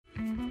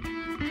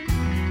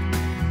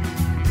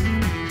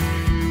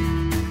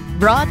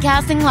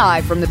Broadcasting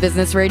live from the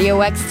Business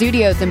Radio X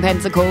studios in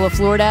Pensacola,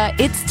 Florida,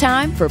 it's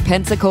time for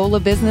Pensacola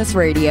Business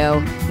Radio.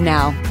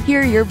 Now,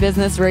 here are your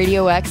Business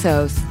Radio X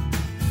hosts.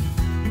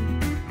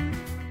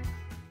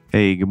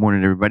 Hey, good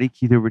morning, everybody.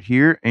 Keith Overt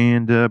here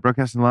and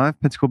broadcasting live,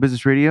 Pensacola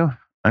Business Radio.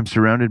 I'm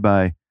surrounded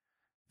by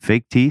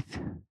fake teeth,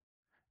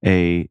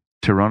 a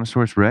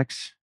Tyrannosaurus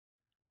Rex,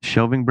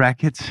 shelving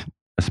brackets,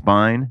 a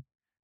spine,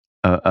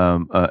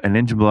 an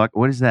engine block.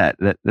 What is that?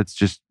 That's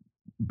just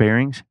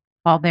bearings?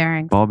 Ball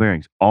bearings. Ball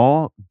bearings.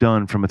 All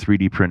done from a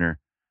 3D printer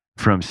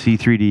from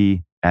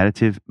C3D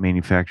Additive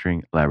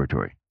Manufacturing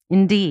Laboratory.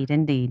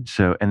 Indeed.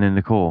 So, and then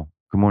Nicole,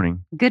 good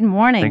morning. Good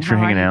morning. Thanks for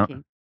hanging out.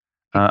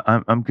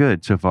 I'm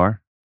good so far. A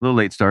little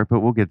late start, but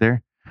we'll get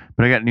there.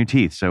 But I got new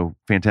teeth, so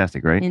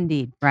fantastic, right?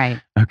 Indeed,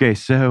 right. Okay,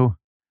 so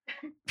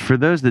for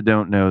those that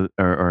don't know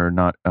or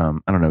not, I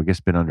don't know, I guess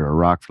been under a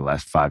rock for the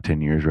last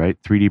 5-10 years,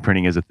 right? 3D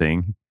printing is a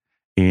thing.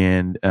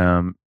 And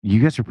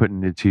you guys are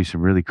putting it into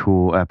some really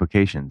cool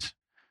applications.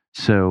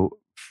 So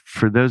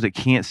for those that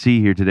can't see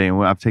here today, and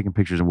I've taken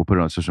pictures and we'll put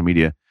it on social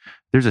media,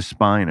 there's a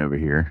spine over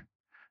here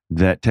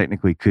that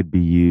technically could be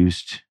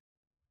used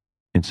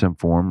in some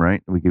form,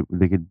 right?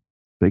 They could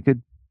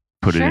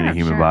put it in a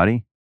human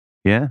body.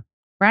 Yeah.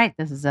 Right.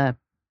 This is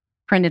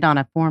printed on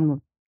a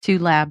Form 2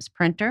 Labs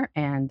printer,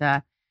 and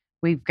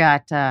we've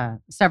got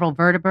several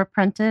vertebra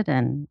printed,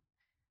 and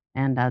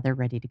they're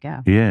ready to go.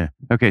 Yeah.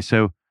 Okay.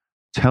 So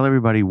tell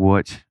everybody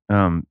what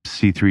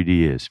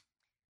C3D is.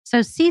 So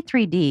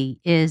C3D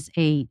is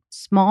a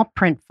small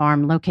print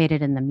farm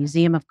located in the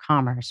Museum of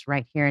Commerce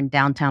right here in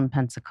downtown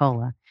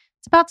Pensacola.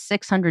 It's about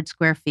 600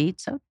 square feet,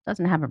 so it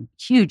doesn't have a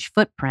huge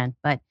footprint,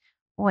 but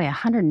boy,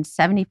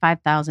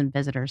 175,000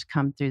 visitors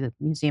come through the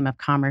Museum of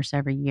Commerce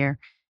every year.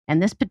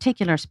 And this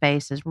particular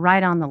space is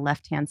right on the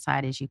left-hand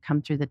side as you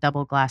come through the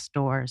double glass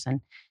doors.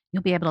 And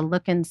you'll be able to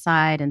look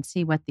inside and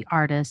see what the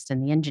artists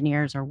and the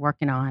engineers are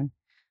working on.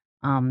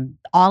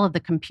 All of the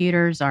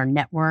computers are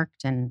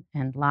networked and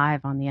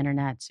live on the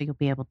internet, so you'll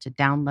be able to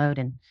download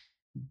and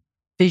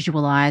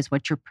visualize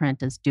what your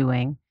print is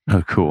doing.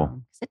 Oh,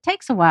 cool. It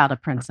takes a while to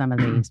print some of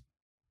these.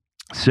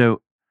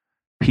 So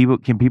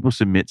can people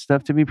submit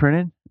stuff to be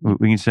printed?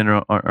 We can send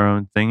our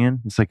own thing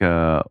in. It's like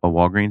a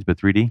Walgreens, but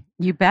 3D.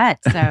 You bet.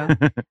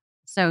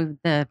 So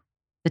the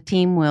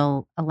team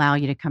will allow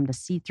you to come to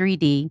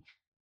C3D's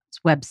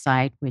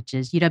website, which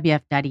is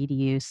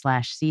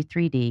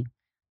uwf.edu/C3D.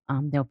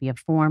 There'll be a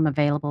form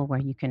available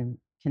where you can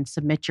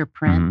submit your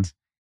print,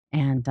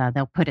 and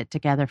they'll put it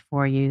together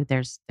for you.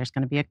 There's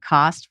going to be a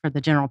cost for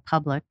the general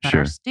public, but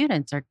our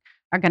students are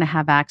going to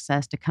have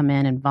access to come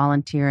in and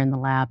volunteer in the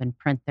lab and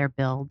print their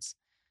builds,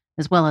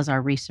 as well as our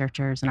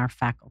researchers and our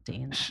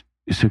faculty.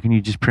 So can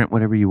you just print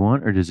whatever you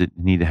want, or does it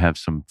need to have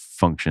some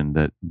function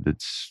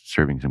that's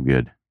serving some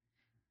good?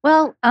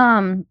 Well,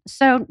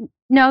 so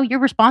no, you're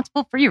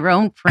responsible for your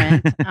own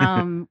print,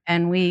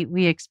 and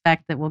we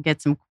expect that we'll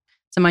get some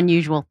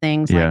unusual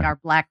things like our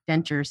black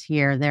dentures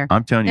here.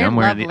 I'm telling you, I'm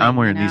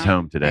wearing these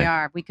home today. They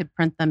are. We could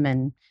print them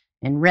in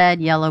red,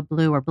 yellow,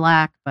 blue, or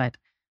black, but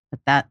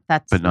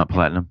that's not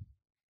platinum.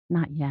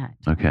 Not yet.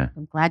 Okay.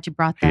 I'm glad you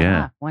brought that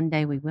up. One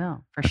day we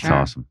will, for sure.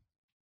 That's awesome.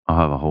 I'll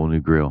have a whole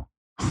new grill.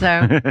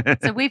 So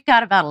we've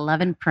got about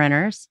 11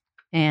 printers,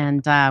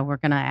 and we're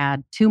going to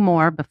add 2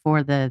 more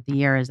before the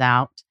year is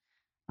out.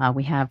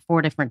 We have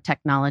 4 different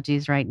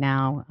technologies right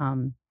now.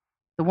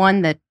 The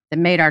one that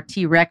made our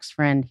T-Rex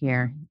friend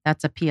here,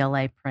 that's a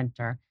PLA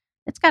printer.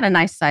 It's got a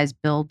nice size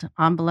build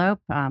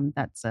envelope.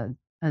 That's a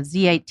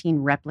Z18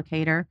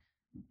 replicator,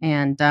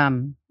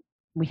 and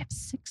we have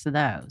 6 of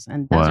those.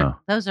 And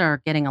those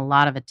are getting a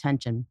lot of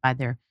attention by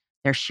their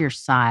sheer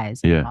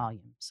size and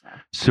volume.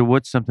 So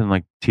what's something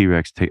like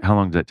T-Rex take? How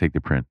long does that take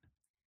to print?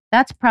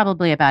 That's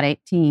probably about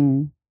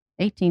 18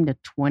 to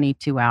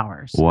 22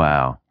 hours.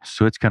 Wow.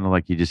 So it's kind of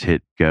like you just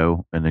hit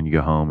go, and then you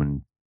go home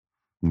and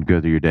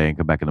go through your day and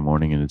come back in the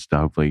morning, and it's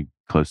hopefully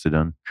close to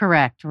done.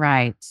 Correct.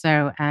 Right.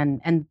 So,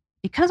 and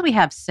because we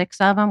have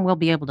 6 of them, we'll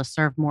be able to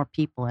serve more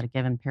people at a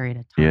given period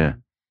of time. Yeah.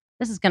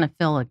 This is going to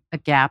fill a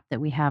gap that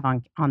we have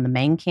on the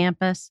main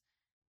campus.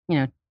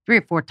 3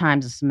 or 4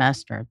 times a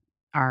semester,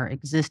 our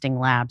existing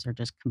labs are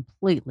just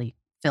completely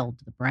filled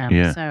to the brim.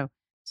 Yeah.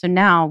 So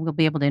now we'll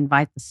be able to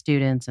invite the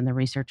students and the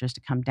researchers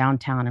to come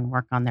downtown and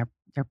work on their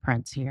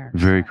prints here.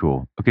 Very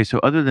cool. Okay. So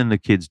other than the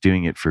kids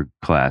doing it for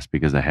class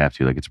because they have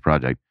to, like it's a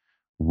project,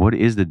 what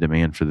is the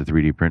demand for the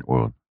 3D print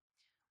world?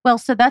 Well,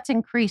 so that's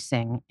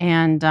increasing.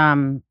 And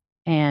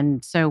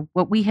so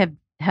what we have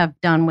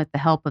done with the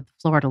help of the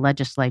Florida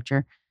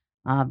legislature,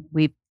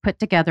 we've put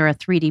together a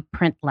 3D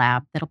print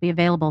lab that'll be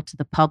available to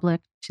the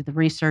public, to the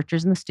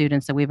researchers and the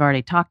students that we've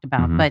already talked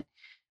about. But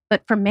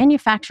for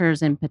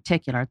manufacturers in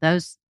particular,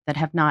 those that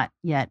have not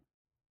yet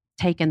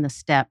taken the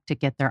step to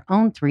get their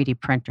own 3D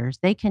printers,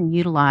 they can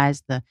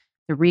utilize the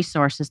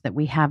resources that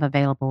we have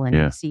available in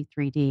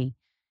C3D.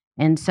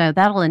 And so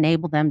that'll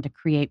enable them to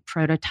create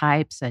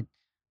prototypes that,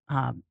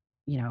 and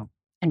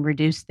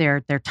reduce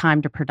their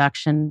time to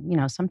production,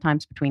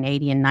 sometimes between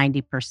 80 and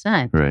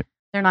 90%. Right.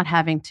 they're not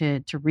having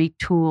to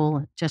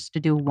retool just to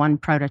do one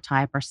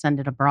prototype or send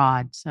it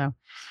abroad. So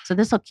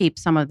this will keep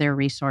some of their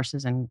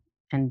resources and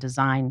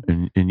design.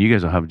 And you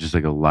guys will have just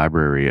like a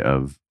library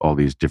of all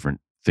these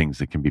different things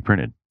that can be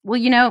printed.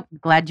 Well,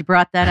 glad you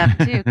brought that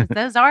up too, because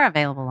those are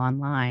available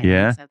online.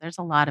 Yeah. And so there's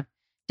a lot of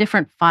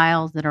different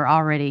files that are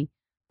already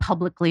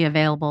publicly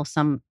available.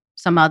 Some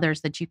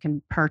others that you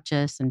can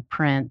purchase and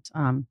print.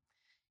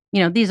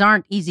 These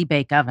aren't easy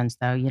bake ovens,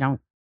 though. You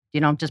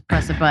don't just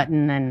press a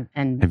button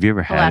and. Have you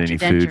ever pull had out any your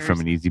food dentures. from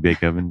an easy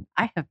bake oven?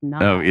 I have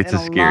not. Oh, it's in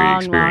a scary long,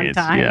 experience.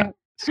 Long time. Yeah,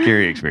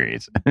 scary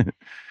experience.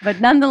 But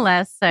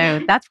nonetheless,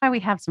 so that's why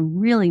we have some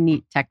really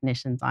neat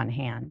technicians on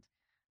hand.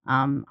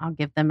 I'll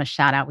give them a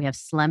shout out. We have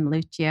Slem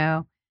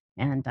Lucio,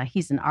 and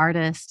he's an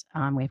artist.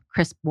 We have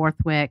Chris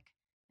Borthwick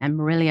and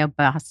Murillo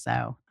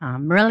Basso.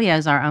 Murillo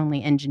is our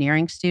only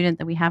engineering student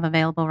that we have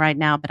available right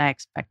now, but I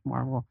expect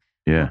more will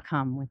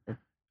come with it.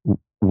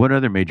 What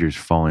other majors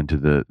fall into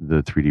the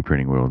 3D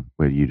printing world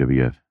with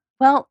UWF?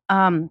 Well,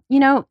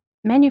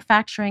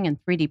 manufacturing and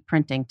 3D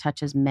printing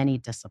touches many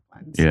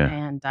disciplines. Yeah.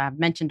 And I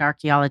mentioned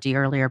archaeology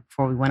earlier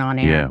before we went on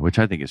air. Yeah, which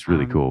I think is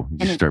really cool. You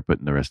just start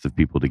putting the rest of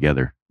people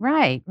together.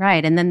 Right.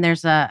 And then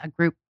there's a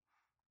group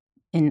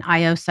in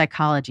IO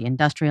psychology,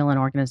 industrial and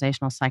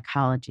organizational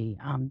psychology.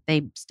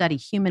 They study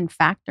human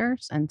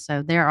factors. And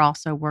so they're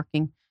also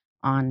working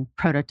on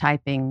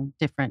prototyping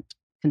different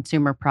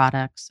consumer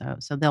products.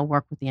 So they'll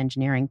work with the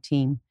engineering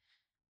team.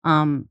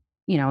 And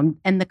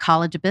the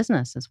College of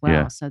Business as well.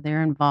 Yeah. So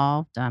they're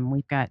involved.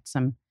 We've got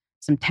some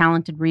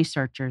talented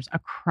researchers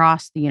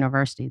across the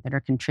university that are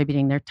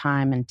contributing their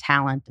time and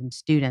talent and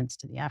students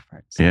to the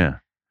efforts. So Yeah.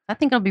 I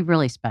think it'll be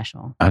really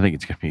special. I think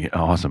it's going to be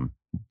awesome.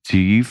 Do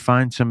you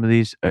find some of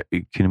these,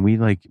 can we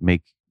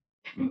make,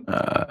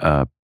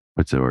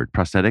 what's the word,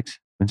 prosthetics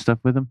and stuff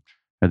with them?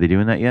 Are they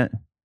doing that yet?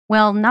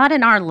 Well, not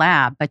in our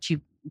lab, but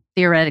you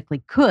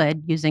theoretically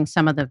could using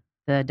some of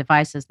the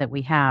devices that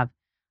we have.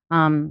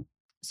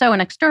 So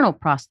an external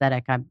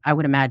prosthetic, I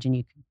would imagine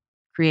you could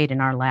create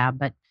in our lab,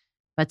 but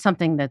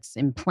something that's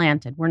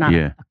implanted. We're not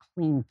a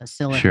clean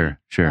facility. Sure.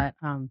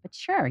 But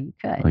sure, you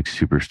could. Like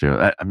super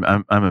sterile.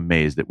 I'm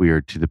amazed that we are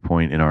to the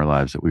point in our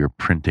lives that we are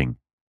printing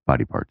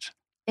body parts.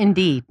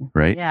 Indeed.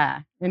 Right?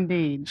 Yeah,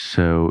 indeed.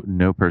 So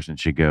no person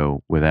should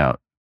go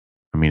without.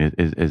 I mean,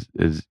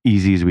 as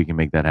easy as we can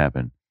make that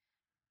happen.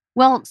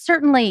 Well,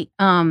 certainly,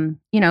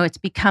 it's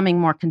becoming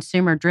more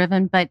consumer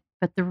driven, but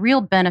the real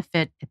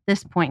benefit at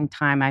this point in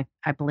time, I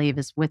believe,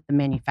 is with the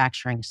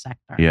manufacturing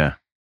sector. Yeah.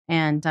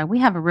 And we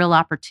have a real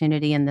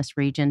opportunity in this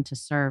region to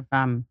serve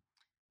the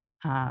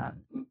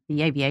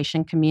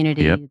aviation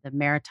community, the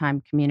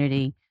maritime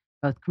community,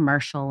 both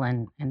commercial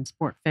and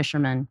sport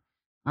fishermen.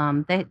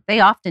 They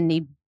often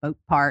need boat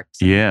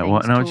parts. Yeah.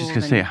 Well, and I was just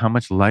going to say, how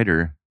much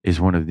lighter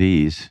is one of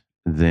these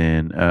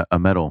than a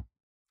metal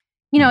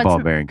ball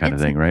bearing kind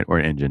of thing, right? Or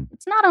an engine?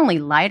 It's not only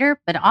lighter,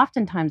 but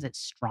oftentimes it's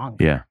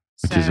stronger. Yeah.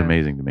 Which is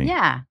amazing to me.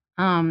 Yeah.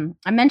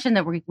 I mentioned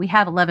that we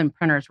have 11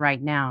 printers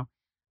right now.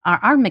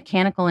 Our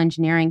mechanical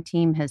engineering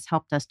team has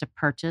helped us to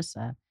purchase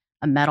a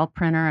metal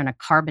printer and a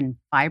carbon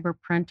fiber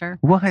printer.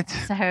 What?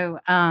 So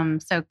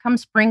come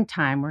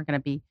springtime, we're going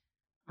to be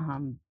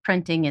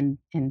printing in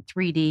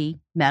 3D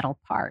metal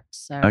parts.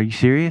 So are you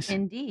serious?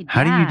 Indeed.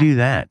 How do you do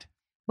that?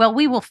 Well,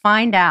 we will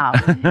find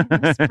out in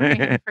the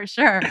spring for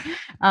sure.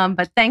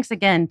 But thanks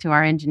again to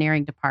our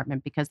engineering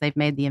department because they've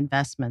made the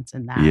investments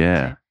in that.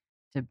 Yeah.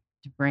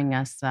 To bring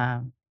us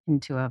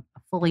into a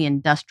fully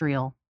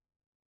industrial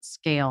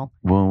scale.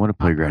 Well, what a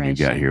playground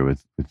operation. you got here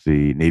with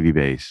the Navy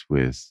base,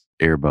 with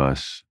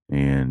Airbus,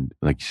 and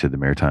like you said, the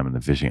maritime and the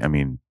fishing. I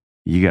mean,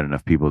 you got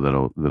enough people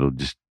that'll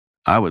just.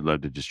 I would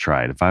love to just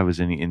try it. If I was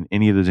in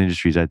any of those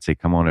industries, I'd say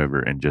come on over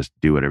and just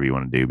do whatever you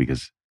want to do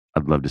because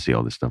I'd love to see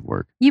all this stuff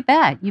work. You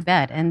bet.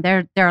 And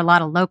there are a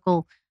lot of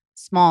local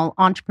small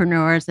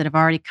entrepreneurs that have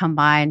already come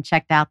by and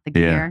checked out the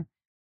gear.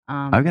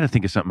 I've got to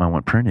think of something I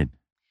want printed.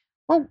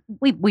 Well,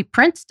 we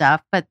print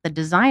stuff, but the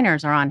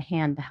designers are on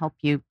hand to help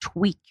you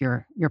tweak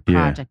your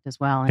project as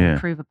well and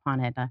improve upon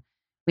it.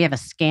 We have a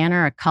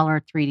scanner, a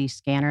color 3D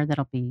scanner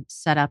that'll be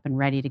set up and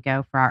ready to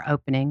go for our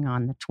opening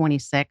on the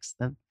 26th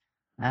of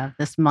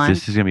this month.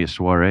 This is going to be a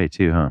soiree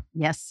too, huh?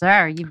 Yes,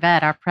 sir. You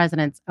bet. Our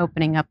president's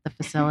opening up the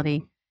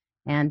facility.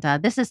 And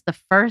this is the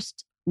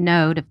first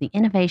node of the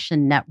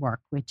Innovation Network,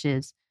 which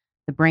is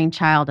the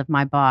brainchild of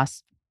my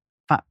boss,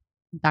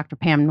 Dr.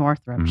 Pam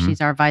Northrup. Mm-hmm.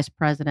 She's our vice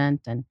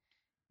president.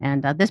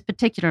 And this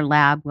particular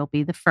lab will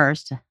be the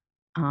first.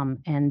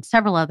 And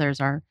several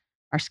others are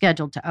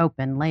scheduled to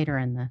open later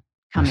in the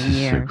coming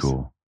years. So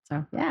cool.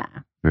 So, yeah.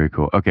 Very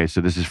cool. Okay, so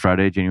this is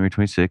Friday, January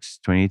 26th,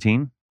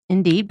 2018.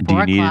 Indeed. Do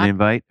you need an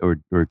invite or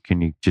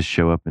can you just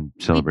show up and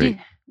celebrate?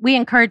 We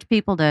encourage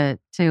people to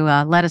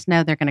let us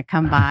know they're going to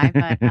come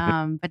by,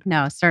 but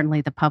no,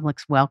 certainly the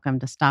public's welcome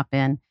to stop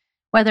in,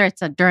 whether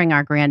it's during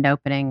our grand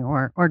opening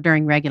or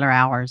during regular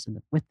hours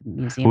with the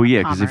Museum of Commerce. Well, yeah,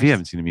 because if you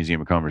haven't seen the Museum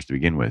of Commerce to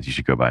begin with, you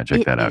should go by and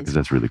check that out because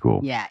that's really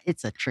cool. Yeah,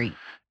 it's a treat.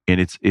 And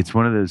it's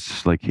one of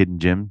those like hidden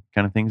gem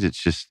kind of things.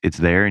 It's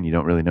there and you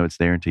don't really know it's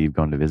there until you've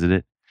gone to visit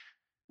it.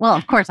 Well,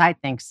 of course, I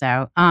think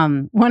so.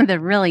 One of the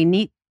really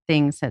neat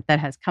things that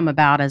has come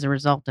about as a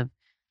result of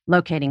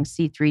locating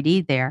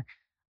C3D there,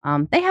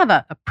 they have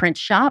a print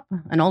shop,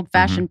 an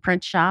old-fashioned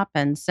print shop.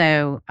 And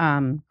so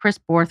Chris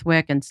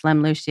Borthwick and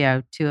Slim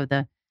Lucio, two of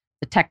the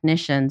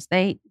technicians,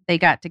 they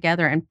got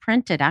together and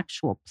printed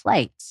actual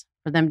plates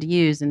for them to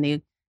use in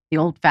the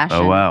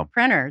old-fashioned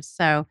printers.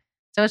 So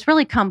it's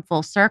really come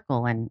full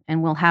circle, and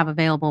we'll have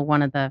available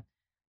one of the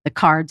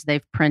cards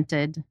they've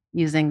printed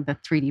using the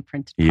 3D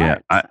printed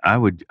cards. Yeah, I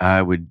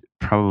would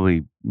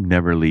probably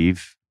never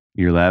leave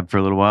your lab for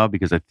a little while,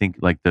 because I think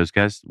like those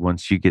guys,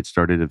 once you get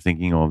started of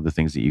thinking all of the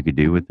things that you could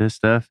do with this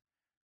stuff,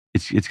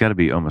 it's got to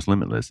be almost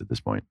limitless at this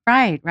point.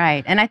 Right.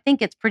 And I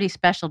think it's pretty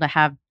special to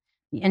have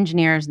the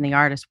engineers and the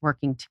artists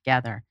working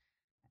together.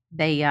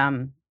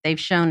 They've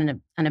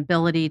shown an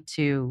ability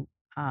to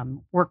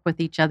work with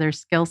each other's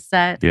skill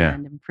set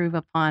and improve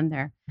upon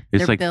their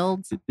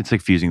builds. It's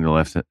like fusing the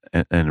left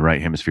and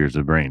right hemispheres of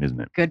the brain, isn't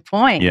it? Good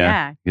point.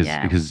 Yeah.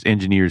 Because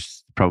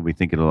engineers probably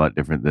think it a lot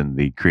different than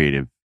the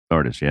creative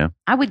artists. Yeah.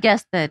 I would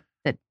guess that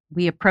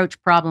we approach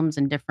problems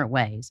in different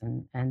ways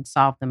and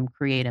solve them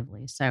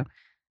creatively. So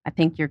I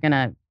think you're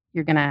gonna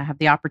have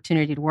the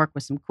opportunity to work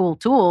with some cool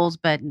tools,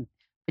 but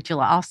you'll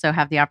also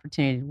have the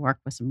opportunity to work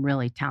with some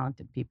really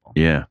talented people.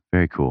 Yeah.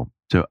 Very cool.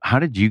 So how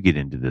did you get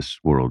into this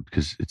world?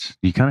 Because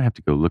you kind of have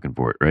to go looking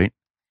for it, right?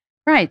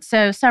 Right.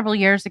 So several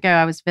years ago,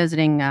 I was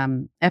visiting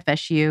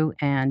FSU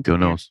and Go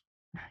Noles.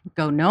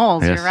 Go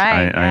Noles. Yes, you're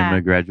right. I'm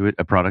a graduate,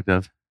 a product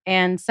of.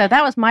 And so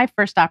that was my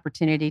first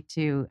opportunity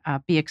to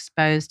be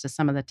exposed to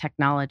some of the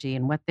technology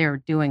and what they were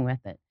doing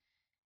with it.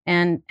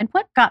 And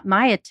what got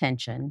my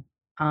attention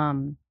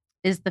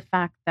is the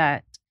fact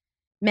that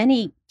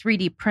many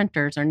 3D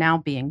printers are now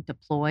being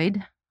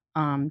deployed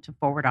to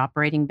forward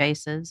operating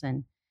bases,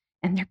 and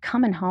they're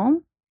coming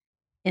home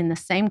in the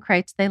same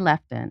crates they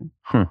left in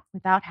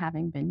without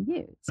having been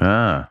used.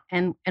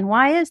 And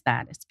why is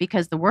that? It's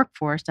because the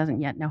workforce doesn't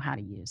yet know how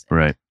to use it.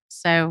 Right.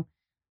 So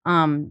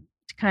to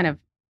kind of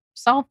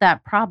solve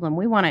that problem,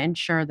 we want to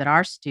ensure that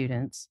our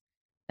students,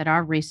 that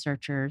our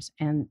researchers,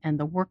 and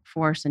the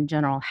workforce in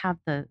general have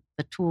the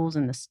tools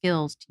and the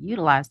skills to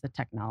utilize the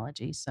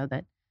technology, so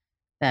that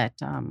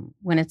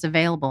when it's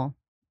available,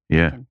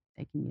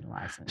 they can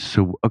utilize it.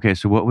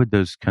 So what would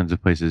those kinds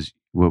of places,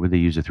 what would they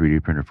use a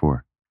 3D printer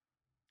for?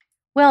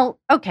 Well,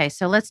 okay,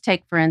 so let's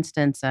take, for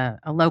instance, a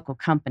local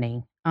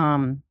company.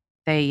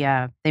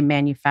 They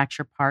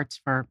manufacture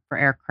parts for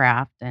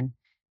aircraft, and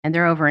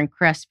they're over in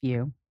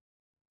Crestview.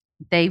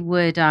 They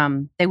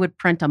would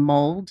print a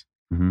mold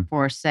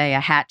for, say,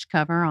 a hatch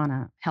cover on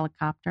a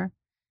helicopter.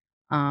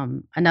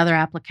 Another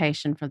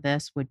application for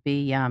this would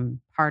be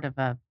part of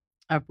a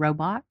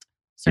robot.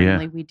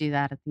 Certainly, we do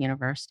that at the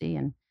university,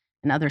 and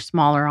other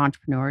smaller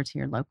entrepreneurs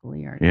here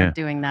locally are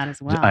doing that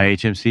as well. Is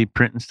IHMC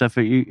printing stuff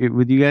with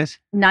you guys?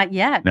 Not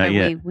yet. Not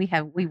yet.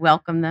 We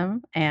welcome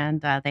them,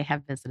 and they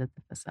have visited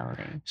the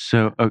facility.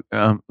 So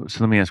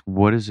let me ask,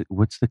 what's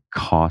the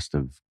cost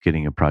of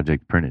getting a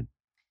project printed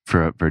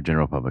for a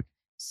general public?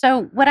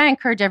 So what I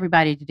encourage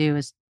everybody to do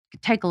is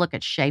take a look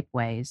at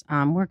Shapeways.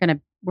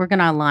 We're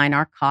gonna align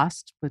our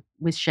cost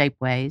with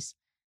Shapeways.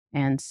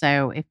 And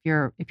so if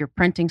you're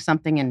printing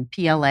something in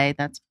PLA,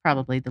 that's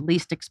probably the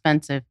least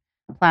expensive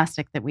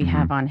plastic that we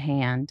have on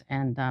hand.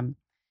 And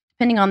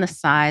depending on the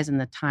size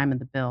and the time of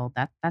the build,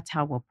 that's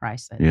how we'll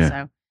price it.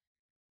 Yeah.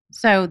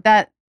 So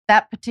that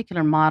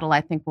particular model,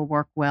 I think, will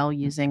work well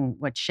using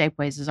what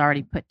Shapeways has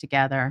already put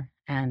together,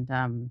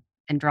 and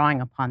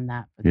drawing upon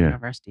that for the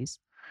university's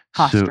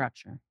cost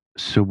structure.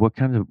 So what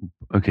kind of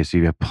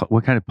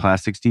what kind of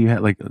plastics do you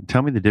have? Like,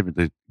 tell me the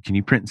difference. Can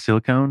you print in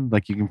silicone?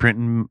 Like you can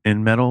print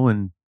in metal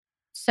and.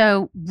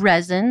 So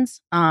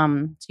resins.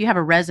 So you have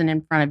a resin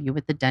in front of you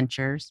with the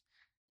dentures,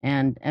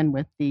 and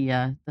with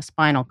the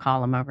spinal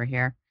column over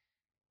here.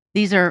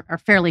 These are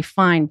fairly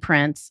fine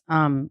prints.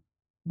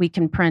 We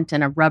can print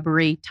in a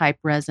rubbery type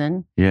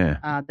resin.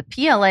 Yeah. The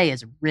PLA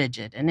is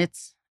rigid, and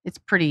it's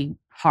pretty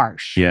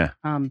harsh. Yeah.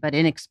 But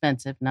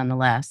inexpensive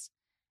nonetheless.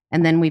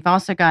 And then we've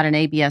also got an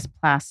ABS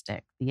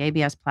plastic. The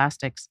ABS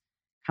plastics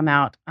come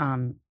out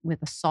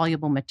with a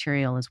soluble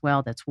material as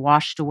well that's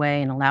washed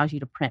away and allows you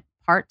to print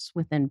parts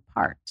within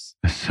parts.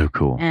 That's so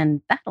cool.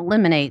 And that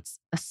eliminates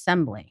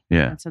assembly.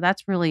 Yeah. And so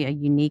that's really a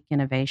unique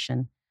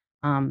innovation.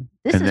 And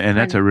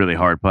that's a really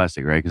hard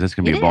plastic, right? Because that's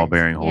going to be a ball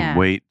bearing, hold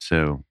weight.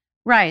 So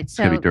it's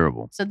going to be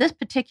durable. So this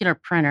particular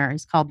printer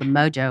is called the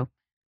Mojo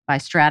by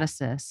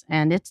Stratasys,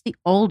 and it's the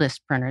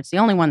oldest printer. It's the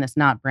only one that's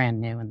not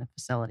brand new in the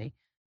facility.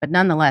 But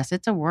nonetheless,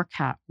 it's a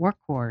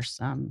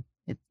workhorse.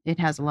 It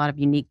has a lot of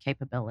unique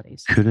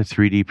capabilities. Could a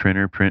 3D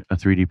printer print a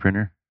 3D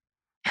printer?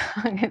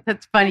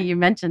 That's funny you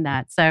mentioned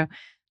that. So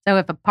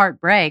if a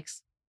part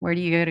breaks, where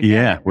do you go to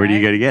get it? Where do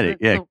you go to get it?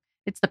 Yeah.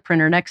 It's the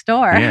printer next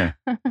door. Yeah.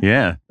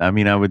 Yeah. I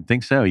mean, I would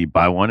think so. You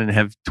buy one and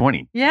have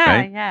 20. Yeah.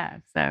 Right? Yeah.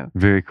 So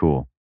very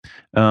cool.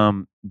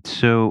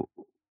 So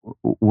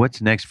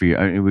what's next for you?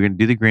 I mean, we're going to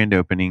do the grand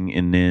opening,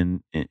 and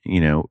then,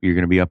 you're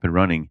going to be up and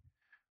running.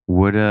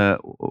 What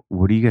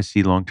do you guys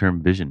see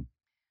long-term vision?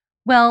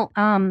 Well,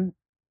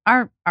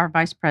 Our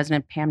Vice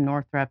President, Pam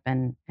Northrup,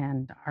 and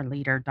our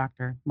leader,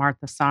 Dr.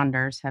 Martha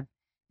Saunders, have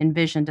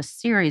envisioned a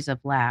series of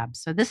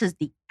labs. So this is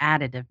the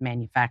additive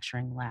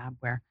manufacturing lab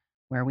where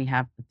we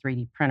have the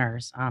 3D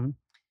printers.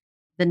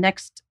 The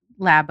next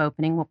lab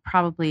opening will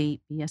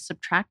probably be a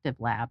subtractive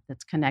lab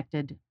that's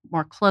connected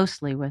more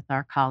closely with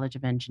our College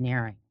of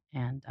Engineering.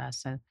 And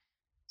so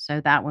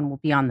that one will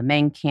be on the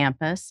main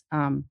campus.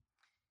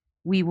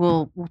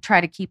 We'll try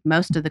to keep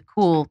most of the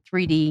cool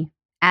 3D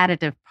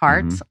additive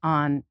parts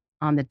on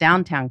the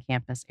downtown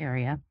campus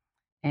area.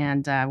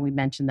 And we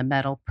mentioned the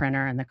metal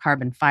printer and the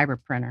carbon fiber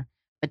printer.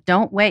 But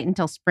don't wait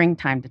until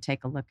springtime to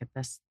take a look at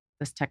this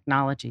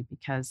technology,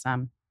 because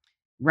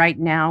right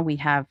now we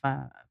have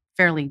a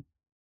fairly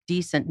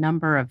decent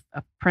number of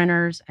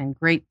printers and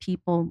great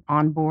people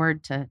on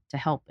board to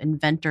help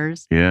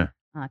inventors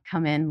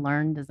come in,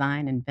 learn,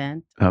 design,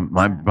 invent.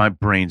 My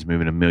brain's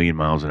moving a million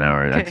miles an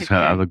hour. That's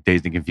how I look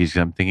dazed and confused.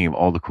 I'm thinking of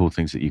all the cool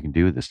things that you can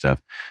do with this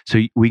stuff. So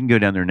we can go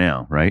down there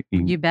now, right?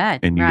 You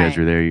bet. And you guys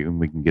are there, and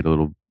we can get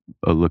a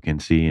look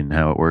and see and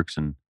how it works.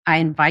 And I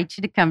invite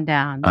you to come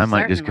down. I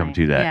might just come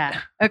to that.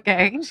 Yeah.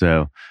 Okay.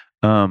 So,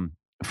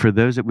 for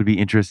those that would be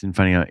interested in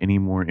finding out any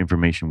more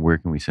information, where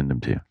can we send them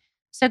to?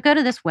 So go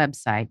to this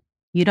website,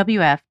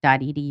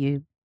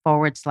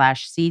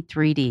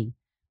 uwf.edu/C3D.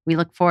 We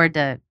look forward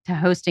to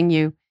hosting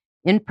you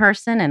in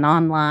person and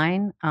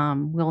online.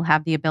 We'll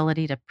have the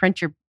ability to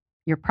print your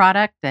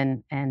product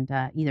and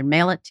either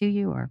mail it to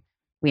you, or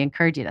we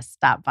encourage you to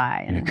stop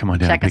by and come on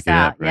down, check pick us it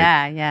out. up.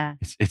 Right? Yeah.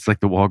 It's like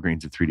the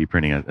Walgreens of 3D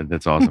printing.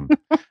 That's awesome.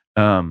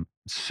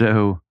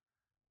 So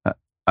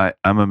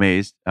I'm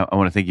amazed. I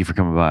want to thank you for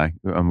coming by,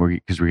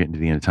 because we're getting to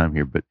the end of time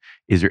here. But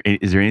is there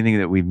anything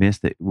that we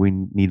missed that we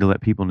need to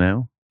let people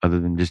know, other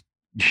than just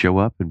show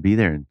up and be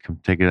there and come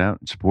take it out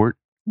and support?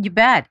 You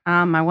bet.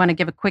 I want to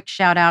give a quick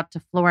shout out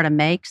to Florida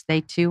Makes.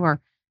 They too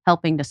are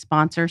helping to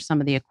sponsor some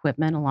of the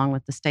equipment along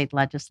with the state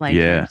legislature.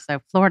 Yeah. So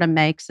Florida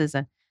Makes is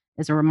a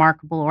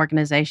remarkable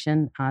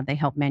organization. They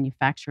help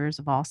manufacturers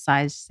of all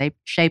size,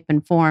 shape,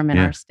 and form in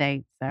our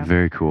state. So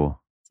very cool.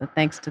 So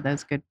thanks to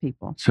those good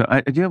people. So I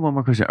do have one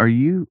more question. Are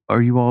you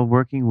all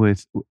working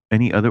with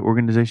any other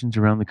organizations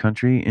around the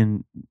country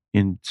in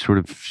sort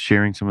of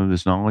sharing some of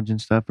this knowledge and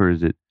stuff, or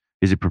is it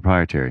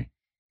proprietary?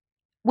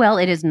 Well,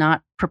 it is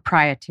not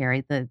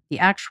proprietary. The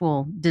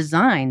actual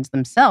designs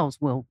themselves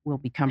will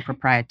become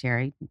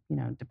proprietary,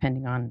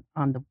 depending on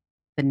the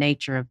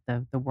nature of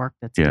the work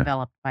that's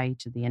developed by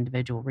each of the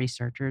individual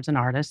researchers and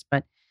artists.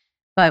 But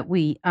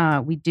we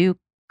do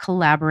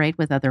collaborate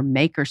with other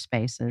maker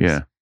spaces.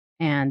 Yeah.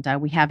 And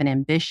we have an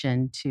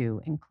ambition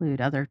to include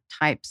other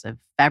types of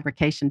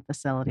fabrication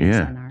facilities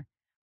on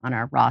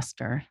our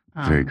roster.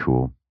 Very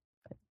cool.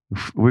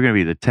 We're going to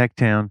be the tech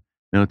town,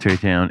 military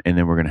town, and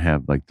then we're going to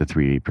have like the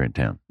 3D print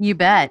town. You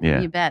bet.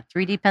 Yeah. You bet.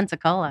 3D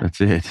Pensacola.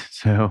 That's it.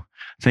 So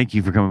thank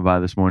you for coming by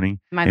this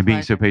morning and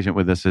being so patient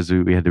with us as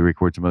we had to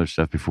record some other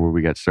stuff before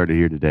we got started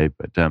here today.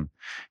 But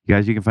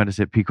guys, you can find us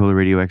at P-Cola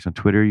Radio X on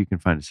Twitter. You can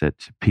find us at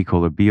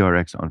P-Cola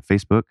BRX on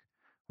Facebook,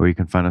 or you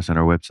can find us on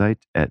our website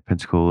at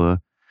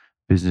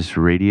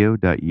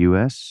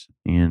PensacolaBusinessRadio.us.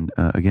 And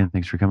again,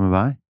 thanks for coming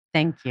by.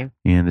 Thank you.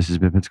 And this has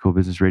been Pensacola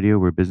Business Radio,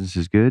 where business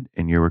is good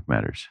and your work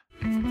matters.